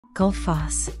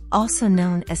Gullfoss, also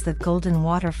known as the Golden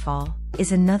Waterfall,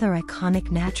 is another iconic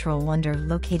natural wonder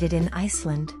located in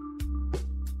Iceland.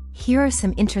 Here are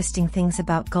some interesting things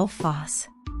about Gullfoss.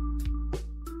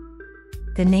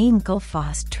 The name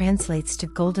Gullfoss translates to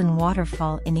Golden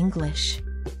Waterfall in English.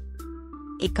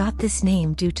 It got this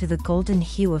name due to the golden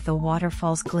hue of the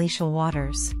waterfall's glacial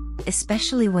waters,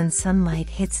 especially when sunlight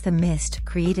hits the mist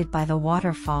created by the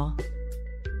waterfall.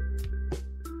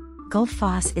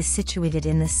 Gullfoss is situated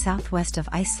in the southwest of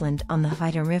Iceland on the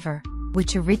Hvítá River,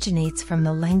 which originates from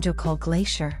the Langjökull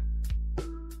glacier.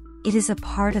 It is a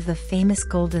part of the famous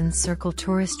Golden Circle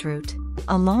tourist route,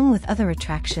 along with other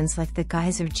attractions like the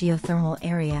Geysir geothermal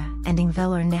area and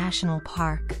Þingvellir National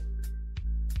Park.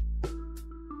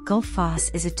 Gullfoss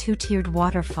is a two-tiered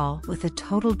waterfall with a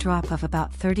total drop of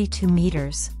about 32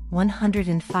 meters,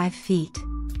 105 feet.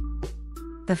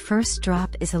 The first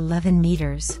drop is 11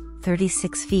 meters,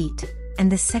 36 feet,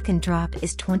 and the second drop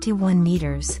is 21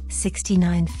 meters,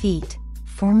 69 feet,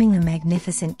 forming a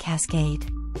magnificent cascade.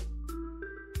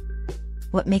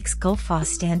 What makes Gullfoss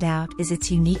stand out is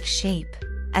its unique shape,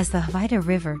 as the Hvítá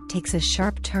River takes a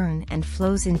sharp turn and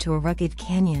flows into a rugged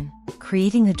canyon,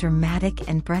 creating a dramatic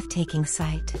and breathtaking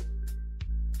sight.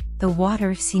 The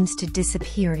water seems to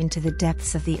disappear into the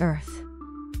depths of the earth.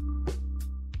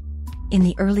 In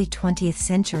the early 20th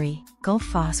century,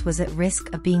 Gullfoss was at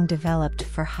risk of being developed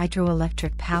for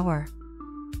hydroelectric power.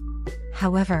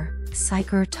 However,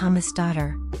 Sigurður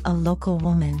Tómasdóttir, a local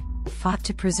woman, fought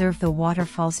to preserve the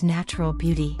waterfall's natural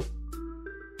beauty.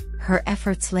 Her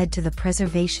efforts led to the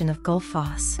preservation of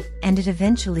Gullfoss, and it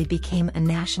eventually became a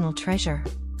national treasure.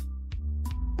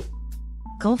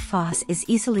 Gullfoss is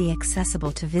easily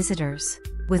accessible to visitors,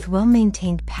 with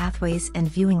well-maintained pathways and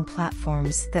viewing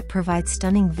platforms that provide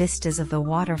stunning vistas of the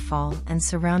waterfall and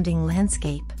surrounding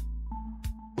landscape.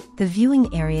 The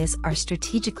viewing areas are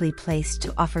strategically placed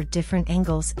to offer different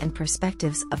angles and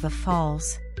perspectives of the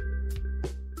falls.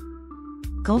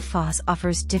 Gullfoss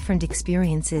offers different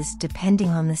experiences depending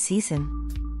on the season.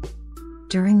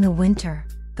 During the winter,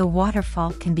 the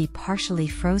waterfall can be partially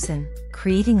frozen,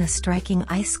 creating a striking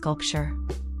ice sculpture.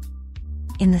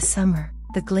 In the summer,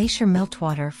 the glacier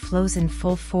meltwater flows in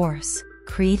full force,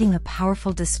 creating a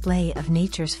powerful display of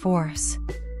nature's force.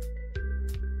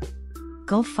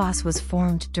 Gullfoss was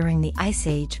formed during the Ice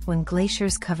Age when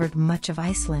glaciers covered much of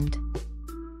Iceland.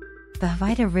 The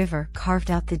Hvítá River carved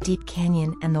out the deep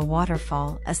canyon and the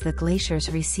waterfall as the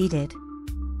glaciers receded.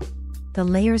 The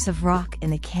layers of rock in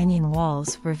the canyon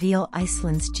walls reveal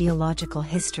Iceland's geological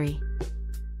history.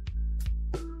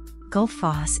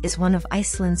 Gullfoss is one of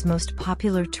Iceland's most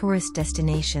popular tourist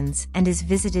destinations and is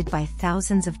visited by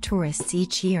thousands of tourists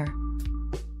each year.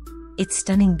 Its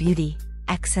stunning beauty,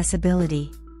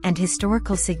 accessibility, and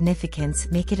historical significance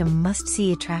make it a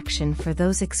must-see attraction for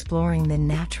those exploring the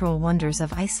natural wonders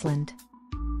of Iceland.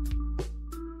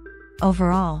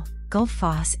 Overall,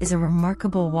 Gullfoss is a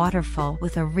remarkable waterfall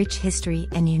with a rich history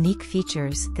and unique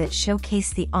features that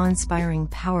showcase the awe-inspiring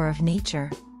power of nature.